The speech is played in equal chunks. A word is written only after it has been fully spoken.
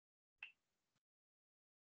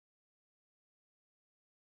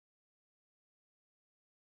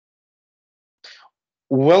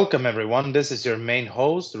Welcome, everyone. This is your main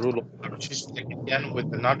host, Rudolf back again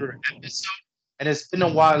with another episode. And it's been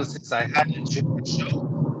a while since I had a show.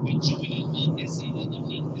 But joining me is none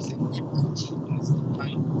other is a good journalist of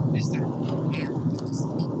mine, Mr. Lamar.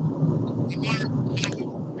 Lamar, how is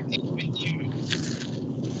everything with you?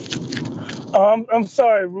 I'm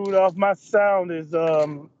sorry, Rudolph. My sound is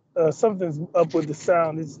something's up with the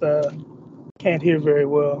sound. It's can't hear very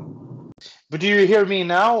well. But do you hear me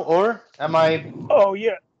now, or am I? Oh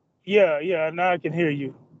yeah, yeah. Now I can hear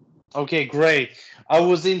you. Okay, great. I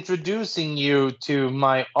was introducing you to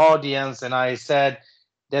my audience and I said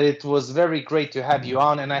that it was very great to have you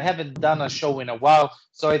on. And I haven't done a show in a while.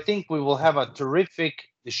 So I think we will have a terrific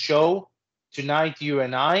show tonight, you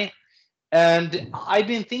and I. And I've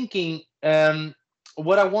been thinking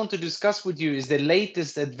what I want to discuss with you is the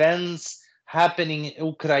latest events happening in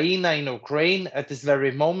Ukraine at this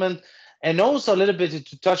very moment. And also a little bit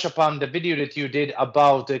to touch upon the video that you did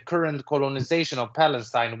about the current colonization of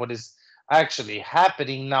Palestine, what is actually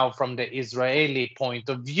happening now from the Israeli point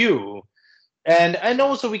of view. And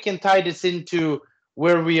also we can tie this into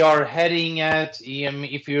where we are heading at.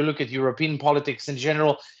 If you look at European politics in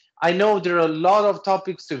general, I know there are a lot of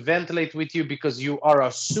topics to ventilate with you because you are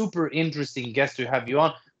a super interesting guest to have you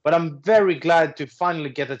on. But I'm very glad to finally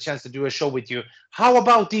get a chance to do a show with you. How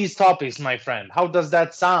about these topics, my friend? How does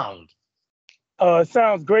that sound? It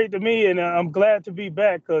sounds great to me, and I'm glad to be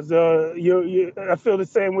back because I feel the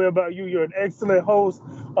same way about you. You're an excellent host,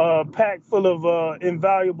 packed full of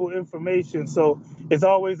invaluable information. So it's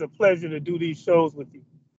always a pleasure to do these shows with you.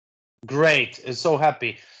 Great. So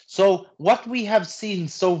happy. So, what we have seen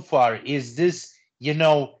so far is this,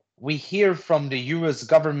 we hear from the US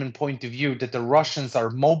government point of view that the Russians are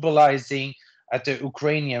mobilizing at the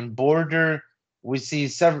Ukrainian border. We see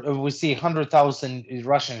 100,000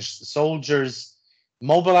 Russian soldiers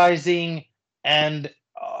mobilizing, and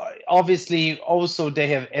obviously also they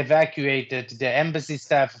have evacuated the embassy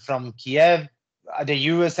staff from Kiev, the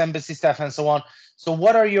US embassy staff, and so on. So,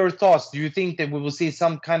 what are your thoughts? Do you think that we will see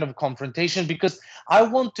some kind of confrontation? Because I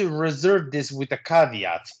want to reserve this with a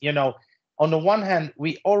caveat. On the one hand,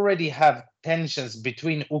 we already have tensions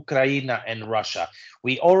between Ukraine and Russia.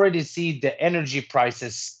 We already see the energy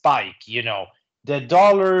prices spike. The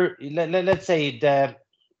dollar, let's say the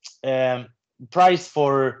um, price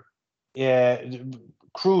for uh,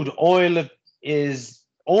 crude oil is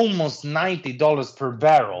almost $90 per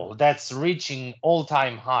barrel. That's reaching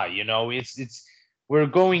all-time high. It's we're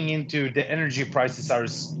going into the energy prices are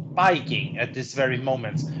spiking at this very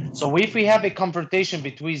moment. So if we have a confrontation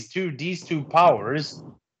between these two powers,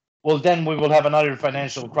 well, then we will have another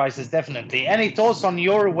financial crisis, definitely. Any thoughts on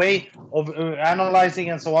your way of analyzing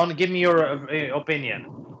and so on? Give me your opinion.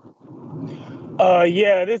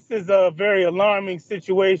 Yeah, this is a very alarming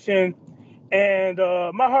situation, and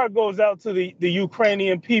my heart goes out to the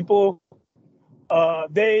Ukrainian people.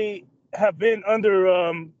 They have been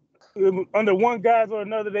under one guise or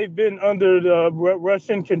another. They've been under the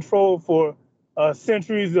Russian control for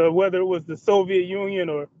centuries, whether it was the Soviet Union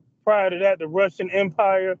or prior to that, the Russian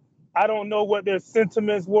Empire. I don't know what their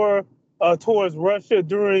sentiments were towards Russia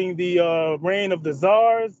during the reign of the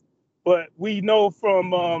czars, but we know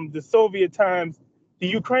from the Soviet times, the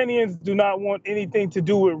Ukrainians do not want anything to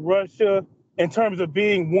do with Russia in terms of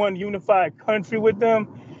being one unified country with them.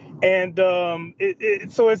 And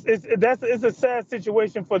so it's a sad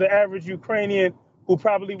situation for the average Ukrainian who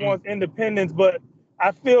probably Mm, wants independence. But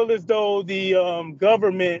I feel as though the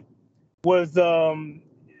government was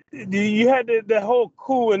you had the whole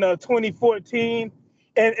coup in 2014,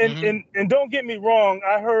 and, and mhm. and and don't get me wrong,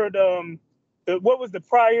 I heard what was the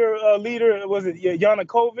prior leader? Was it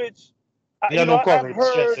Yanukovych? I've Yanukovych,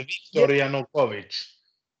 yes, heard, yeah, Viktor Yanukovych.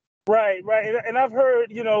 right, and I've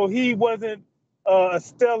heard, he wasn't a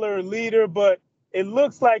stellar leader, but it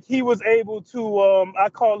looks like he was able to. I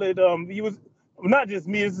call it. He was not just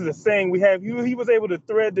me. This is a saying we have. He was able to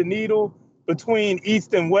thread the needle between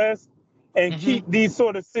East and West and keep Hmm. these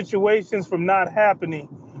sort of situations from not happening.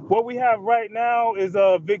 What we have right now is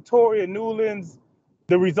Victoria Nuland's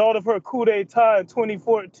the result of her coup d'état in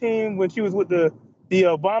 2014 when she was with the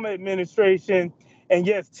Obama administration. And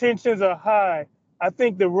yes, tensions are high. I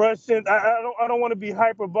think the Russians. I don't want to be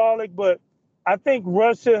hyperbolic, but I think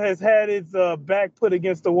Russia has had its back put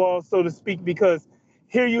against the wall, so to speak, because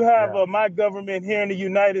here you have Yeah. my government here in the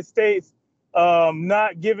United States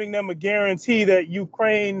not giving them a guarantee that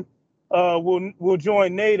Ukraine will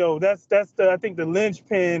join NATO. That's the I think the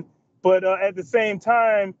linchpin. But at the same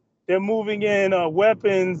time, they're moving in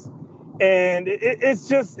weapons, and it's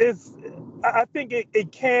just it's. I think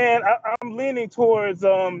it can. I'm leaning towards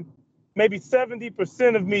maybe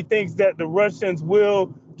 70% of me thinks that the Russians will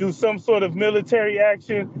do some sort of military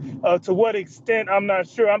action. To what extent, I'm not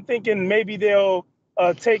sure. I'm thinking maybe they'll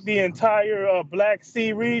take the entire Black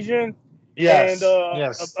Sea region, and Yes,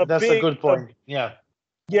 yes, a that's a big, good point. Yeah,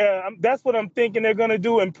 yeah, that's what I'm thinking they're gonna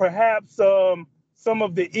do, and perhaps some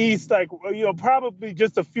of the east, like probably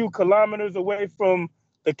just a few kilometers away from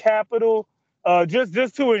the capital,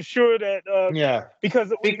 just to ensure that yeah.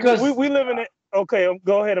 because Because we live in it. Okay,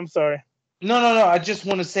 go ahead. I'm sorry. no. I just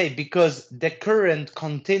want to say because the current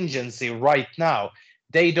contingency right now,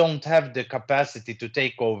 they don't have the capacity to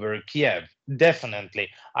take over Kiev. Definitely,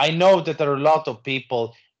 I know that there are a lot of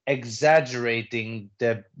people exaggerating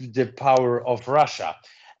the power of Russia,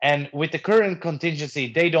 and with the current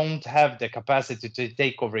contingency, they don't have the capacity to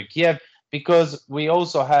take over Kiev because we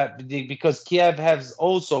also have because Kiev has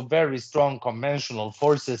also very strong conventional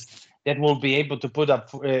forces that will be able to put up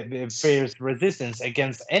fierce resistance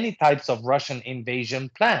against any types of Russian invasion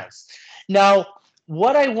plans. Now,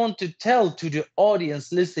 what I want to tell to the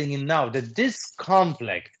audience listening in now that this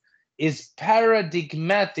conflict is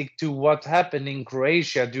paradigmatic to what happened in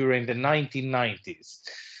Croatia during the 1990s.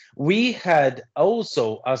 We had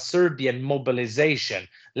also a Serbian mobilization,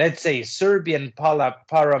 let's say Serbian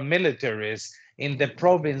paramilitaries in the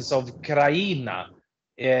province of Krajina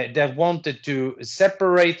that wanted to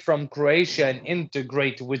separate from Croatia and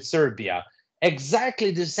integrate with Serbia. Exactly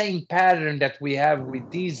the same pattern that we have with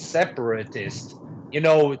these separatists,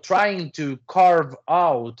 trying to carve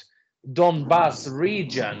out Donbass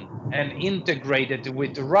region and integrate it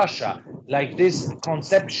with Russia, like this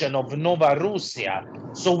conception of Nova Russia.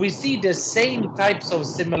 So we see the same types of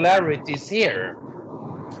similarities here,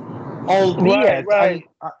 Right, albeit right.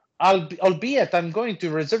 albeit I'm going to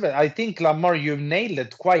reserve it. I think Lamar, you nailed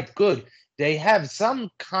it quite good. They have some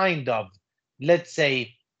kind of, let's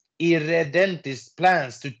say, irredentist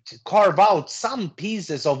plans to carve out some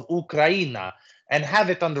pieces of Ukraine and have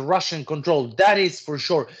it under Russian control. That is for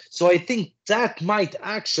sure. So I think that might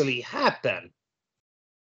actually happen.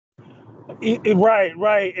 Right,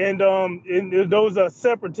 right. And those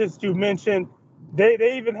separatists you mentioned,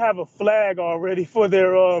 they even have a flag already for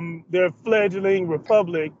their fledgling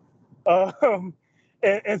republic. Um,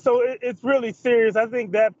 and so it's really serious. I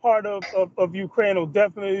think that part of Ukraine will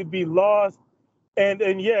definitely be lost.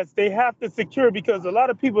 And yes, they have to secure, because a lot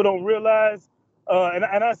of people don't realize, and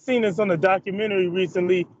I've seen this on a documentary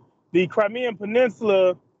recently, the Crimean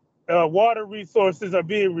Peninsula water resources are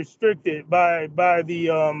being restricted by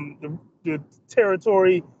the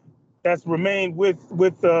territory that's remained with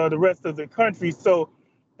the rest of the country. So,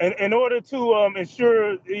 in order to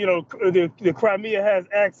ensure the Crimea has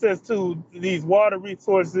access to these water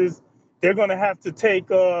resources, they're going to have to take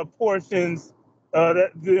portions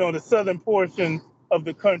that the southern portion of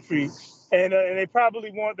the country, and they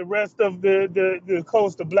probably want the rest of the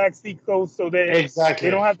coast, the Black Sea coast, so that they Exactly.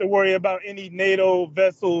 don't have to worry about any NATO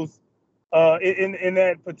vessels in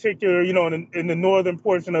that particular, in the northern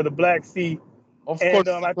portion of the Black Sea. Of And course,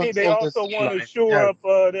 to I think they control the also sea want to line. shore Yes.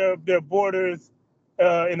 up their borders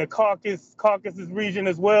in the Caucasus region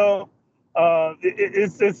as well.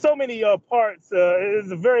 It's so many parts.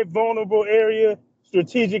 It's a very vulnerable area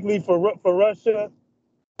strategically for Russia.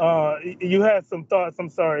 You had some thoughts. I'm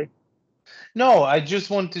sorry. No, I just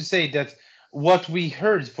want to say that what we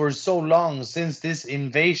heard for so long since this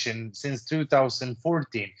invasion, since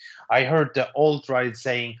 2014, I heard the alt-right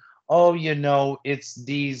saying, oh, it's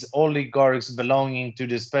these oligarchs belonging to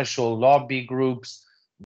the special lobby groups,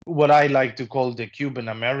 what I like to call the Cuban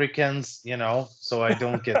Americans, so I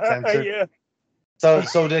don't get censored. Yeah. So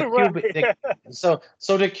the Right. Cuban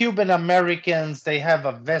so the Cuban Americans, they have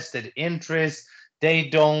a vested interest. They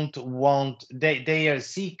don't want they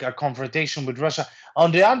seek a confrontation with Russia.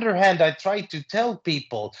 On the other hand, I try to tell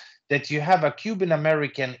people that you have a Cuban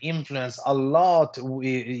American influence a lot,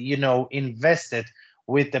 invested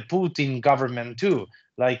with the Putin government too,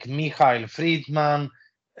 like Mikhail Friedman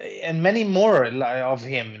and many more of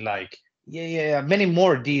him, like yeah, many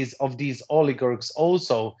more these oligarchs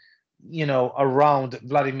also, around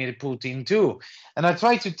Vladimir Putin too. And I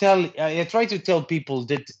try to tell people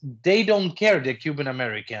that they don't care, the Cuban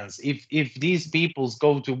Americans, if these peoples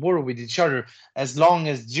go to war with each other, as long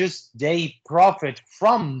as just they profit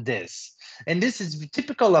from this. And this is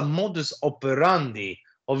typical a modus operandi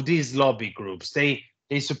of these lobby groups. They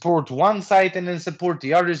support one side and then support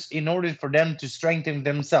the others in order for them to strengthen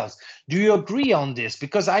themselves. Do you agree on this?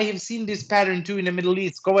 Because I have seen this pattern too in the Middle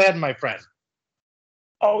East. Go ahead, my friend.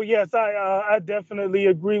 Oh yes, I definitely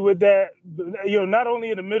agree with that. Not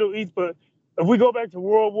only in the Middle East, but if we go back to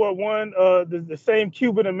World War I, the same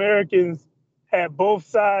Cuban Americans had both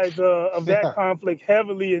sides of that Yeah. conflict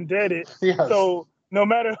heavily indebted. Yes. So no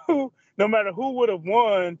matter who would have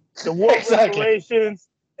won, the war Exactly. reparations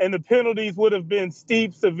and the penalties would have been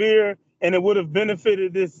steep, severe, and it would have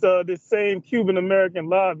benefited this same Cuban American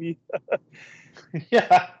lobby.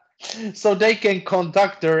 Yeah. So they can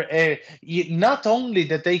conduct their, not only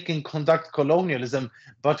that they can conduct colonialism,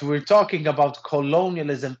 but we're talking about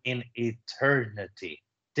colonialism in eternity.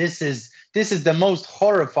 This is the most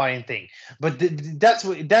horrifying thing. But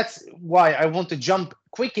that's why I want to jump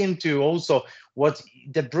quick into also what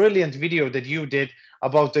the brilliant video that you did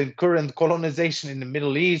about the current colonization in the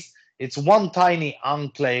Middle East. It's one tiny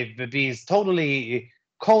enclave that is totally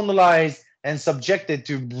colonized and subjected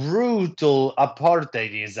to brutal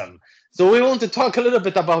apartheidism. So we want to talk a little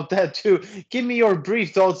bit about that too. Give me your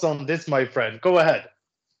brief thoughts on this, my friend. Go ahead.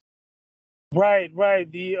 Right,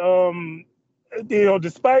 right.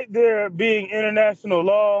 Despite there being international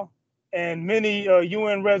law and many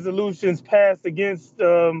UN resolutions passed against,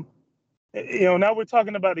 now we're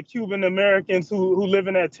talking about the Cuban Americans who live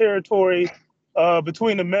in that territory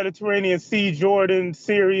between the Mediterranean Sea, Jordan,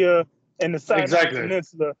 Syria, and the Sinai Exactly.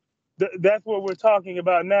 Peninsula. That's what we're talking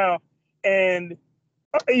about now. And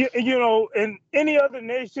and any other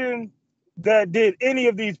nation that did any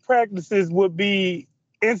of these practices would be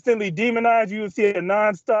instantly demonized. You would see a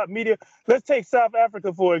nonstop media. Let's take South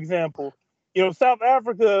Africa, for example. South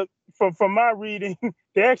Africa, from my reading,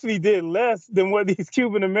 they actually did less than what these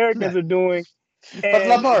Cuban Americans are doing. But And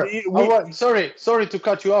Lamar, we, sorry to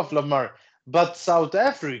cut you off, Lamar. But South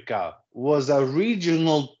Africa was a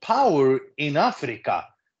regional power in Africa.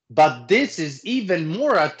 But this is even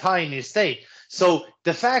more a tiny state. So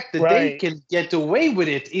the fact that they right. can get away with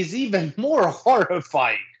it is even more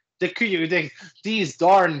horrifying. These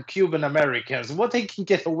darn Cuban Americans, what they can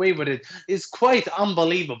get away with it is quite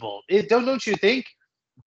unbelievable. Don't you think?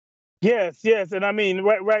 Yes, yes. And I mean,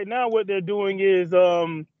 right now, what they're doing is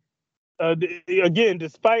again,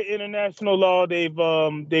 despite international law, they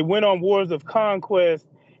went on wars of conquest.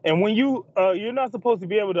 And when you're not supposed to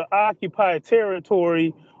be able to occupy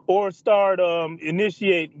territory or start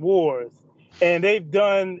initiate wars. And they've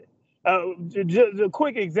done just a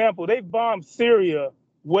quick example. They've bombed Syria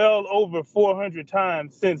well over 400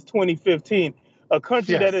 times since 2015. A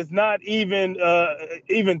country that Yes. has not even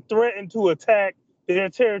threatened to attack their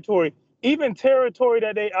territory, even territory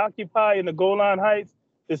that they occupy in the Golan Heights.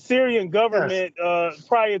 The Syrian Yes. government,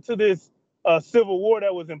 prior to this civil war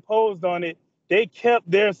that was imposed on it, they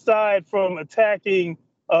kept their side from attacking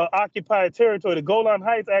occupied territory. The Golan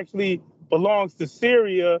Heights actually belongs to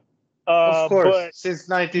Syria, Of course, but since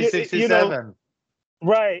you know, 1967.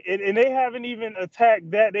 right, and they haven't even attacked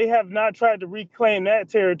that. They have not tried to reclaim that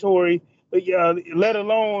territory, let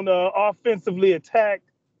alone offensively attack,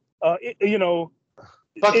 you know,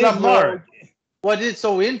 But Israel. Lamar, what is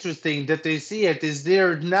so interesting that they see it is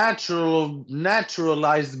their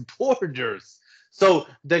naturalized borders. So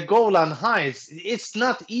the Golan Heights, it's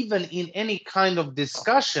not even in any kind of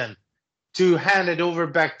discussion to hand it over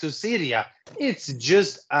back to Syria. It's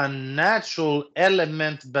just a natural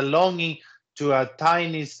element belonging to a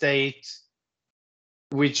tiny state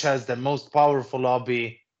which has the most powerful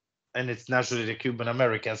lobby, and it's naturally the Cuban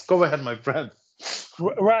Americans. Go ahead, my friend.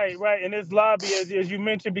 Right, right, and this lobby, as you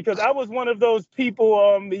mentioned, because I was one of those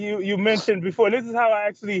people you mentioned before. This is how I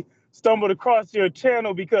actually stumbled across your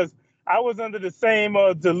channel because I was under the same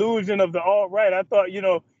delusion of the alt right. I thought,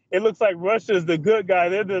 it looks like Russia's the good guy.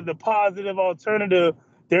 They're the positive alternative.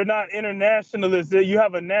 They're not internationalists. You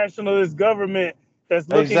have a nationalist government that's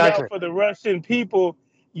looking out Exactly. for the Russian people.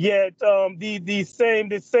 Yet the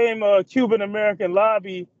same Cuban American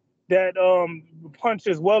lobby that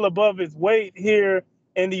punches well above its weight here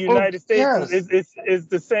in the Oh, United States yes. is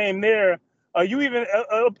the same there. You even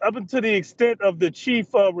up to the extent of the chief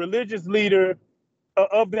religious leader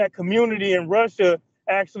of that community in Russia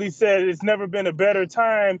actually said it's never been a better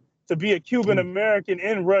time to be a Cuban American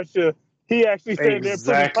in Russia. He actually said they're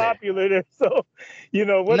pretty Exactly. popular there. So,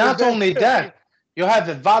 what does Not that only tell you? that, you have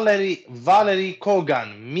Valery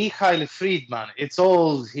Kogan, Mikhail Friedman. It's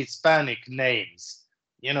all Hispanic names,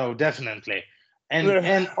 definitely.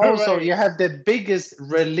 And also Right. you have the biggest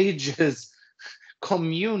religious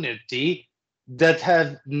community that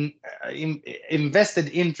have invested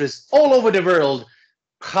interest all over the world,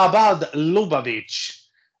 Chabad Lubavitch,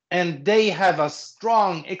 and they have a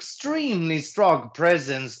strong, extremely strong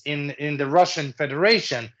presence in the Russian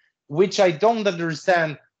Federation, which I don't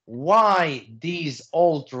understand why these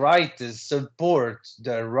alt-righters support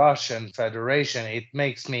the Russian Federation.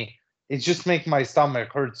 It just makes my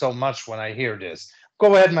stomach hurt so much when I hear this.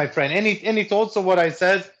 Go ahead, my friend. Any thoughts on what I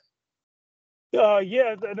said?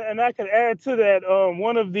 Yeah, and I could add to that.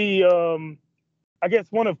 One of the I guess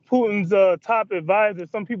one of Putin's top advisors.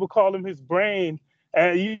 Some people call him his brain.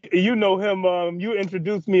 And you know him. You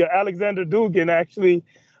introduced me. Alexander Dugin actually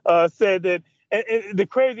said that. And the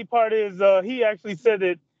crazy part is he actually said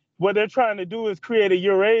that what they're trying to do is create a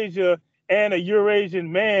Eurasia and a Eurasian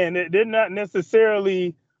man. They're not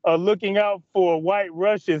necessarily looking out for white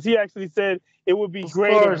Russians. He actually said it would be Of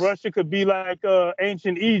great if course. Russia could be like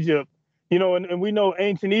ancient Egypt. You know, and we know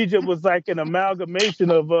ancient Egypt was like an amalgamation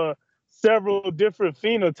of several different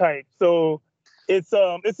phenotypes. So it's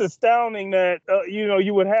astounding that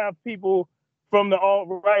you would have people from the alt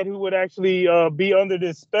right who would actually be under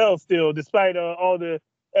this spell still, despite all the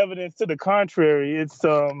evidence to the contrary. It's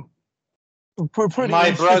pretty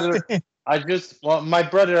My brother, interesting. my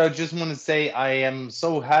brother, I just want to say I am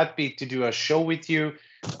so happy to do a show with you.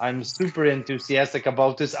 I'm super enthusiastic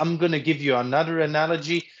about this. I'm going to give you another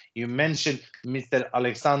analogy. You mentioned Mr.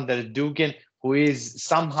 Alexander Dugin, who is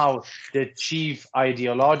somehow the chief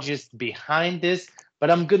ideologist behind this.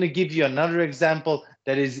 But I'm going to give you another example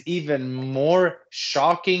that is even more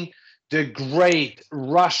shocking. The great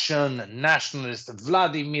Russian nationalist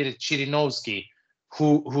Vladimir Chirinovsky,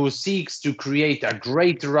 who seeks to create a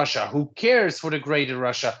greater Russia, who cares for the greater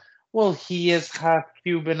Russia. Well, he is half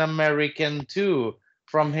Cuban American too,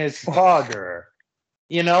 from his father,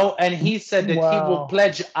 and he said that he will Wow.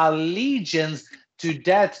 pledge allegiance to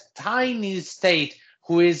that tiny state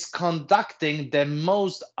who is conducting the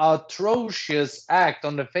most atrocious act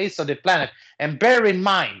on the face of the planet. And bear in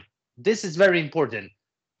mind, this is very important.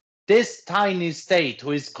 This tiny state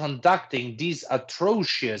who is conducting these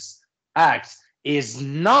atrocious acts is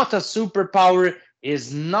not a superpower,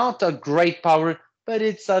 is not a great power, but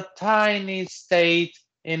it's a tiny state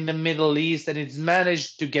in the Middle East, and it's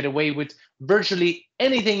managed to get away with virtually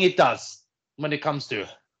anything it does when it comes to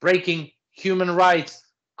breaking human rights,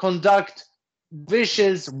 conduct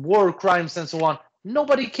vicious war crimes, and so on.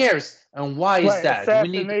 Nobody cares. And why is Right, that?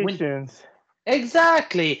 assassinations.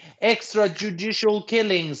 Exactly, extrajudicial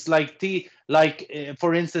killings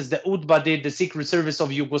for instance, the UDBA did, the Secret Service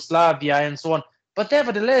of Yugoslavia, and so on. But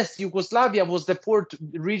nevertheless, Yugoslavia was the fourth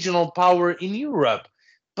regional power in Europe.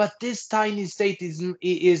 But this tiny state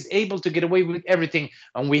is able to get away with everything,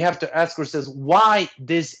 and we have to ask ourselves why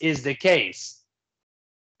this is the case.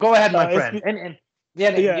 Go ahead, my It's friend, and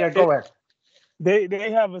yeah, yeah, yeah, go ahead.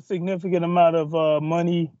 they have a significant amount of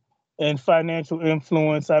money and financial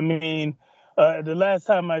influence. I mean, the last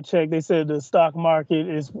time I checked, they said the stock market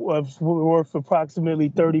is worth approximately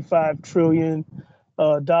 $35 trillion,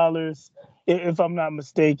 if I'm not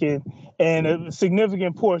mistaken, and a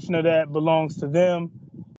significant portion of that belongs to them.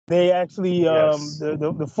 They actually, Yes,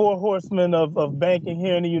 the four horsemen of banking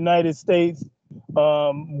here in the United States,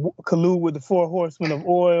 collude with the four horsemen of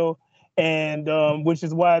oil, and which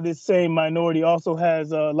is why this same minority also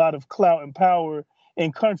has a lot of clout and power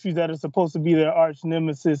in countries that are supposed to be their arch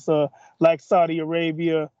nemesis, like Saudi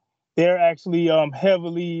Arabia. They're actually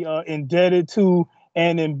heavily indebted to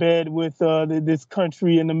and in bed with this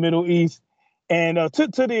country in the Middle East. And to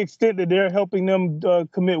the extent that they're helping them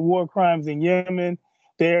commit war crimes in Yemen,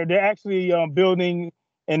 they're actually building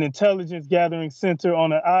an intelligence gathering center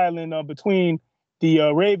on an island between the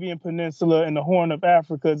Arabian Peninsula and the Horn of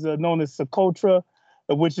Africa, is known as Socotra,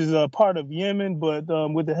 which is a part of Yemen. But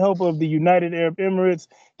with the help of the United Arab Emirates,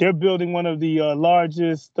 they're building one of the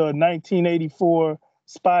largest 1984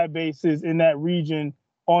 spy bases in that region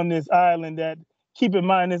on this island. That, keep in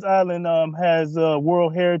mind, this island has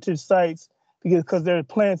World Heritage sites because there are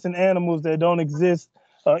plants and animals that don't exist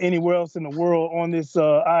anywhere else in the world on this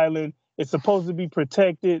island. It's supposed to be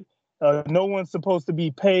protected. No one's supposed to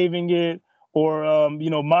be paving it or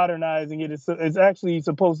modernizing it. It's actually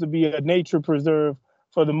supposed to be a nature preserve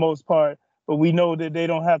for the most part. But we know that they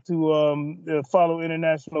don't have to follow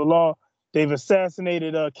international law. They've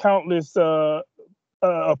assassinated countless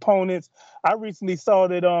opponents. I recently saw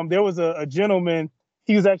that there was a gentleman.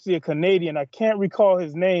 He was actually a Canadian. I can't recall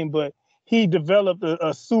his name, but he developed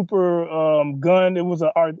a super gun. It was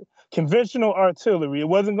conventional artillery. It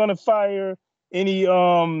wasn't going to fire any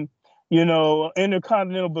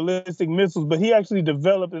intercontinental ballistic missiles, but he actually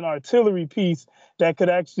developed an artillery piece that could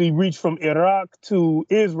actually reach from Iraq to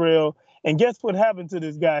Israel. And guess what happened to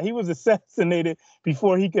this guy? He was assassinated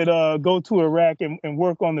before he could go to Iraq and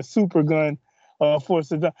work on the super gun for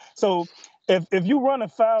Saddam. So if you run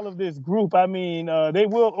afoul of this group, I mean, they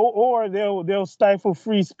will, or they'll stifle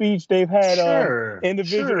free speech. They've had sure,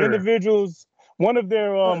 sure. individuals. One of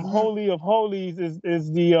their Uh, holy of holies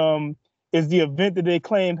is the event that they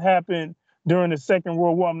claimed happened during the Second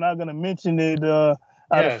World War. I'm not going to mention it out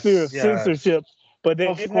of fear yes, of yes. censorship, but they've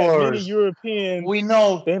Of had many course. Europeans. We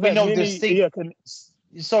know, They've we had know the many, state. yeah,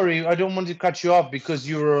 Sorry, I don't want to cut you off because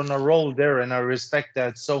you were on a roll there, and I respect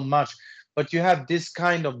that so much. But you have this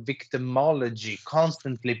kind of victimology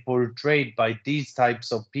constantly portrayed by these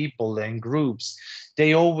types of people and groups.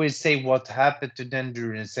 They always say what happened to them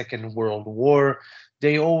during the Second World War.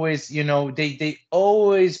 They always, they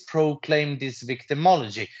always proclaim this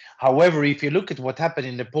victimology. However, if you look at what happened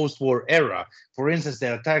in the post-war era, for instance,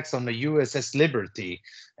 the attacks on the USS Liberty,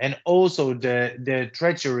 and also the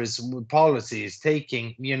treacherous policies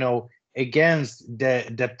taking, against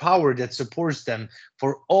the power that supports them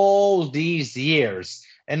for all these years,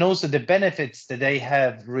 and also the benefits that they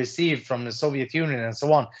have received from the Soviet Union and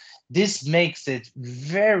so on. This makes it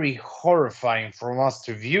very horrifying for us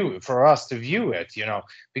to view it,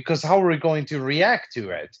 because how are we going to react to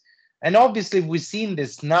it? And obviously we've seen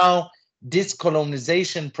this now. This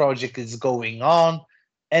colonization project is going on,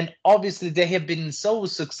 and obviously they have been so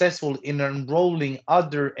successful in enrolling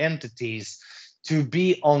other entities to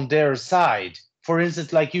be on their side. For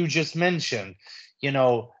instance, like you just mentioned,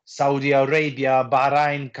 Saudi Arabia,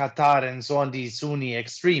 Bahrain, Qatar, and so on, these Sunni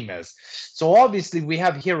extremists. So obviously we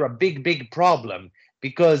have here a big problem,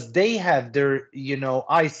 because they have their,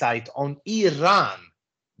 eyesight on Iran,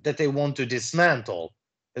 that they want to dismantle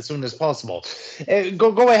as soon as possible.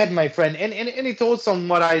 Go ahead, my friend. Any thoughts on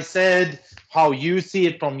what I said? How you see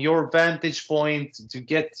it from your vantage point, to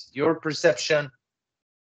get your perception?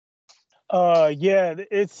 Yeah,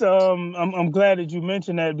 it's I'm glad that you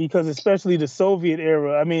mentioned that, because especially the Soviet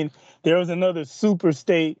era. I mean, there was another super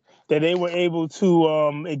state that they were able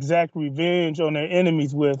to exact revenge on their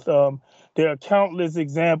enemies with. There are countless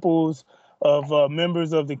examples of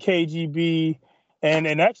members of the KGB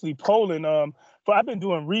and actually Poland. But I've been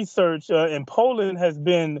doing research, and Poland has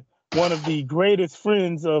been one of the greatest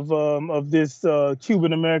friends of this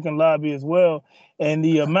Cuban American lobby as well, and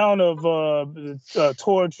the amount of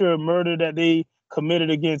torture, murder that they committed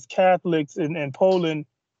against Catholics in Poland,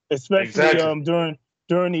 especially Exactly.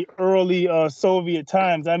 during the early Soviet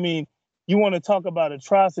times. I mean, you want to talk about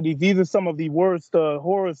atrocities? These are some of the worst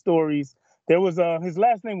horror stories. There was his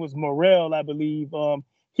last name was Morel, I believe.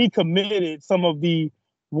 He committed some of the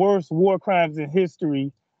worst war crimes in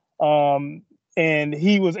history, um, and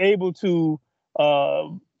he was able to uh,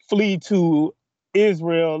 flee to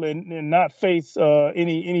Israel and not face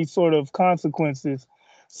any sort of consequences.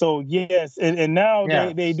 So yes, and now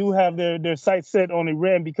Yeah. they do have their sights set on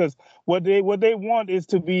Iran, because what they want is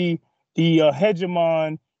to be the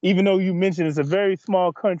hegemon. Even though you mentioned it's a very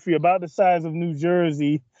small country, about the size of New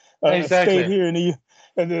Jersey, a state Exactly. here in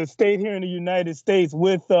the state here in the United States,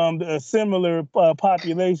 with a similar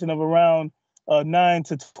population of around 9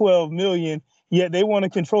 to 12 million. Yet they want to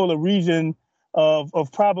control a region of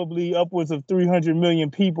probably upwards of 300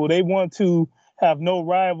 million people. They want to have no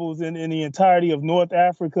rivals in the entirety of North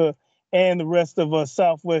Africa and the rest of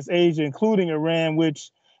Southwest Asia, including Iran,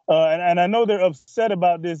 which, and I know they're upset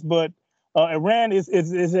about this, but Iran has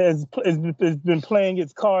been playing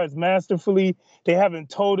its cards masterfully. They haven't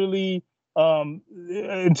totally,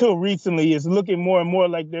 until recently, it's looking more and more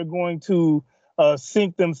like they're going to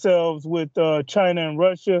sink themselves with China and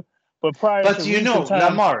Russia. But prior to But recent times,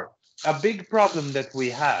 Lamar, a big problem that we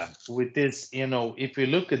have with this, if we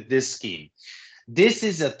look at this scheme, this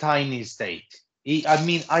is a tiny state. I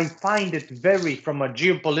mean, I find it very, from a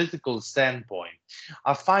geopolitical standpoint,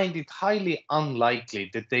 I find it highly unlikely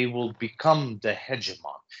that they will become the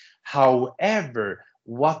hegemon. However,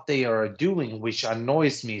 what they are doing, which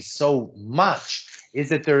annoys me so much, is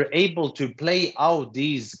that they're able to play out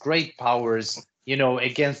these great powers,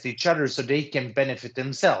 against each other so they can benefit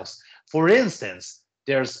themselves. For instance,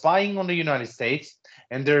 they're spying on the United States,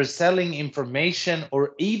 and they're selling information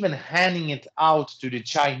or even handing it out to the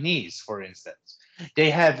Chinese, for instance. They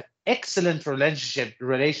have excellent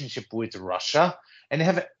relationship with Russia, and they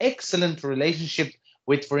have an excellent relationship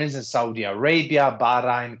with, for instance, Saudi Arabia,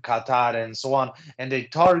 Bahrain, Qatar, and so on. And they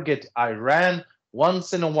target Iran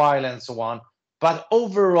once in a while and so on. But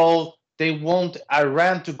overall, they want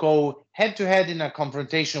Iran to go head to head in a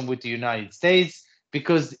confrontation with the United States,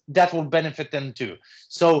 because that will benefit them too.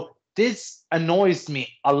 So this annoys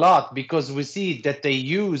me a lot, because we see that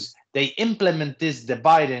they implement this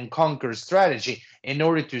divide and conquer strategy in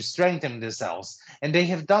order to strengthen themselves, and they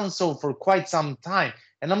have done so for quite some time.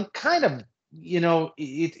 And I'm kind of,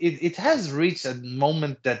 it has reached a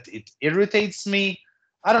moment that it irritates me.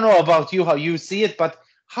 I don't know about you, how you see it, but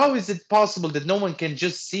how is it possible that no one can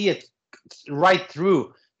just see it right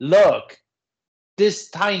through? Look, this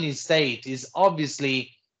tiny state is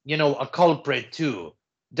obviously, a culprit too.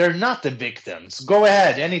 they're not the victims. Go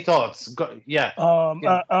ahead. Any thoughts? Yeah.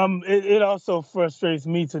 Yeah. It also frustrates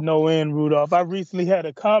me to no end, Rudolph. I recently had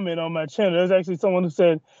a comment on my channel. There's actually someone who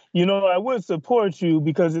said, I would support you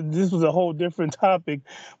because this was a whole different topic,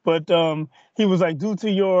 but he was like, due to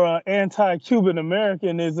your anti-Cuban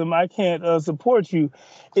Americanism, I can't support you.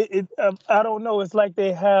 I don't know. It's like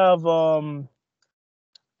they have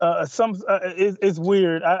it's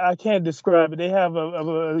weird. I can't describe it. They have it's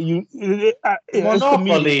the media.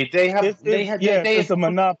 Monopoly. They have. They have. Yes, They it's have. a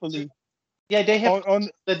monopoly Yeah, they have on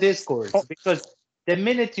the discourse on. because the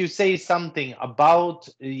minute you say something about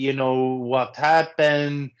what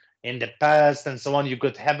happened in the past and so on, you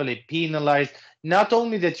get heavily penalized. Not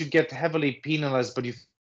only that you get heavily penalized, but you face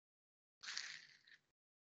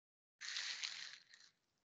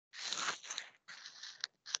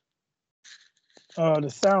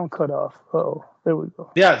consequences. The sound cut off. Oh, there we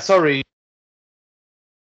go. Yeah, sorry.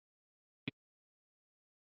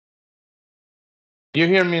 You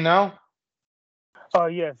hear me now? Oh,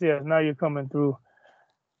 yes, yes. Now you're coming through.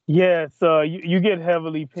 Yes, you get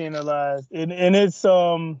heavily penalized, and it's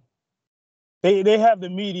they have the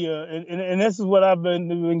media, and this is what I've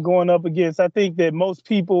been going up against. I think that most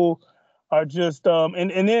people are just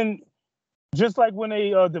and then just like when they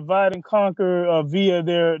divide and conquer via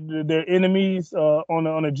their enemies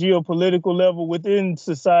on a geopolitical level within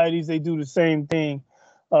societies, they do the same thing.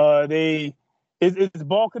 They it's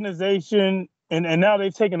balkanization, and now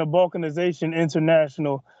they've taken a balkanization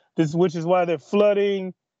international. This which is why they're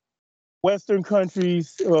flooding Western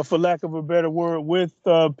countries, for lack of a better word, with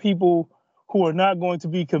people who are not going to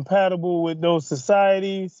be compatible with those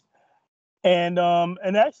societies. And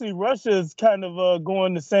actually, Russia is kind of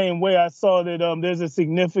going the same way. I saw that there's a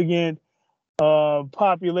significant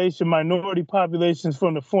population, minority populations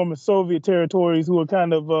from the former Soviet territories who are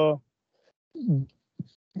kind of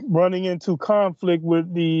running into conflict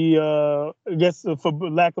with the, I guess, for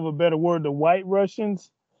lack of a better word, the white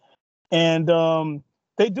Russians. And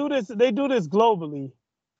they do this. They do this globally,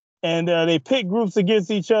 and they pit groups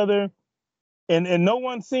against each other. And no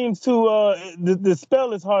one seems to the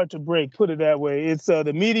spell is hard to break, put it that way. It's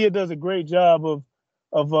the media does a great job of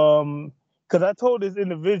because I told this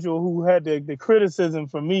individual who had the criticism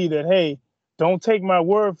from me that, hey, don't take my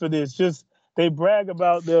word for this, just they brag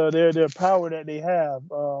about their power that they have,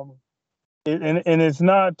 and it's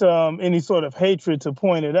not any sort of hatred to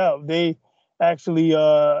point it out. They actually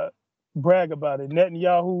brag about it.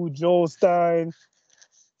 Netanyahu, Joel Stein,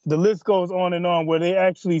 the list goes on and on, where they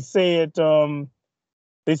actually say it.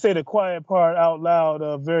 They say the quiet part out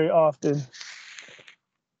loud very often.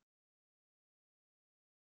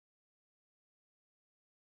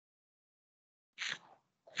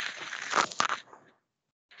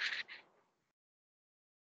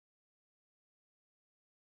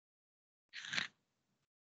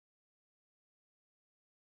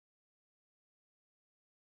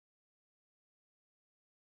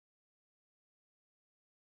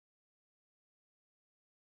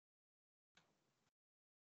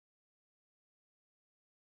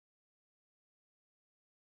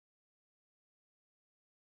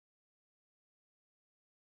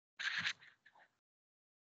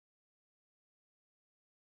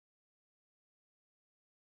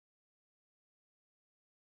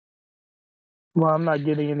 Well, I'm not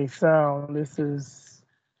getting any sound. This is